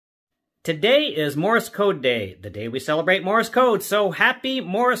Today is Morse Code Day, the day we celebrate Morse Code, so happy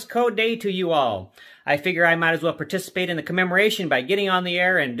Morse Code Day to you all. I figure I might as well participate in the commemoration by getting on the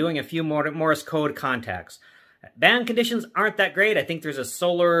air and doing a few more Morse Code contacts. Band conditions aren't that great. I think there's a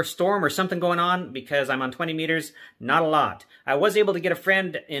solar storm or something going on because I'm on 20 meters, not a lot. I was able to get a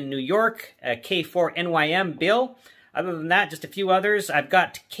friend in New York, a K4NYM, Bill. Other than that, just a few others. I've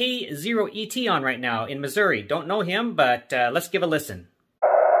got K0ET on right now in Missouri. Don't know him, but let's give a listen.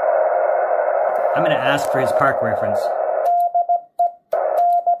 I'm going to ask for his park reference.